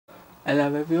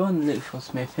Hello everyone, Luke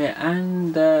Smith here,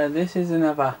 and this is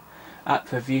another app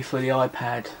review for the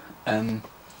iPad.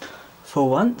 For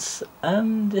once,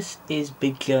 this is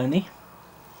Big Journey.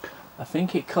 I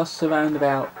think it costs around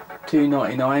about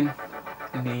 $2.99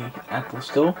 in the Apple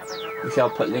Store, which I'll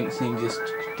put links in just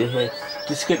the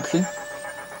description.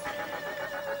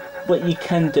 What you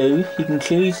can do, you can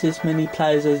choose as many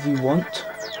players as you want,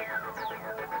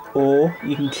 or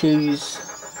you can choose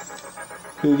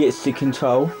who gets to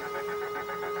control.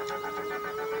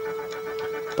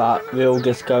 But we'll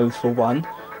just go for one.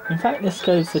 In fact, let's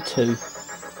go for two.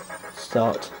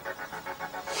 Start.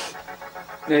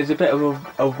 There's a bit of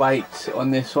a wait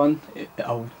on this one.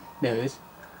 Oh, there is.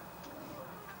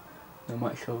 Not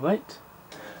much of a wait.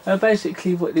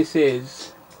 Basically, what this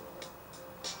is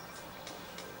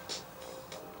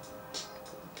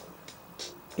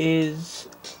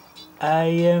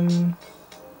a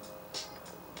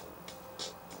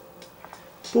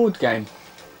board game.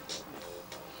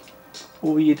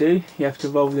 All you do, you have to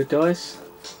roll the dice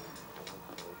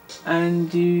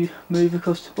and you move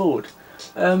across the board.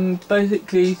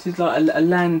 Basically this is like a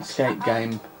landscape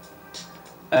game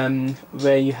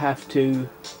where you have to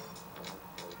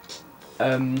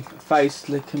face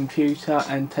the computer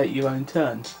and take your own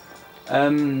turn.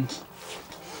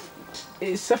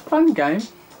 It's a fun game,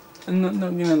 I'm not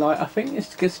gonna lie. I think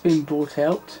it's just been brought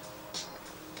out.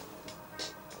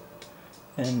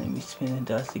 And let me spin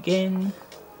the dice again.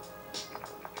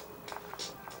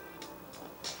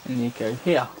 And you go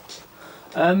here.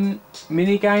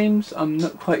 Mini games, I'm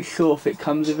not quite sure if it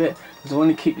comes with it, because I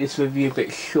want to keep this review a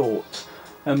bit short.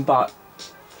 But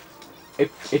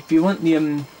if you want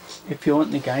the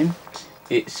game,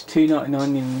 it's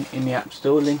 $2.99 in the App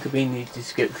Store. Link will be in the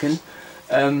description.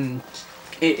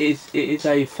 It is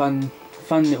a fun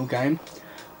little game,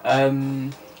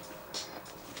 and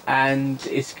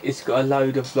it's got a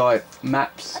load of like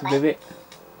maps with it,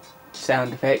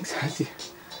 sound effects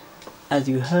as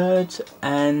you heard,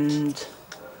 and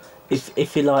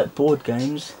if you like board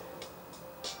games,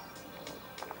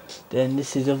 then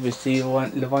this is obviously the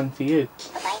one for you.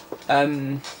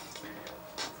 And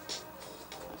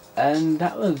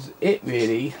that was it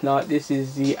really. Like, this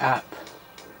is the app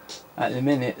at the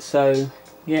minute, so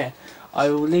yeah, I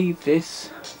will leave this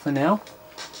for now.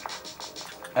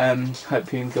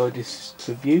 Hope you enjoyed this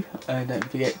review. Don't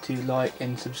forget to like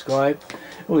and subscribe,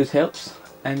 always helps.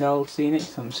 And I'll see you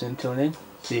next time. So until then,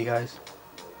 see you guys.